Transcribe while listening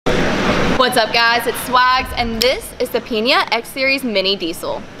What's up guys, it's Swags and this is the Pena X Series Mini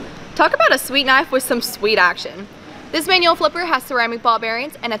Diesel. Talk about a sweet knife with some sweet action. This manual flipper has ceramic ball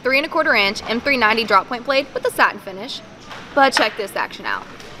bearings and a 3 1/4 inch M390 drop point blade with a satin finish. But check this action out.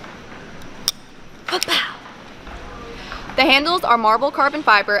 The handles are marble carbon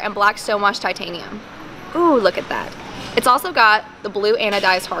fiber and black stonewash titanium. Ooh, look at that. It's also got the blue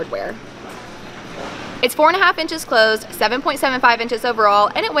anodized hardware. It's 4.5 inches closed, 7.75 inches overall,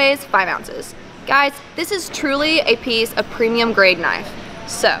 and it weighs 5 ounces. Guys, this is truly a piece of premium grade knife.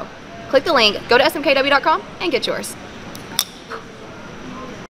 So, click the link, go to smkw.com and get yours.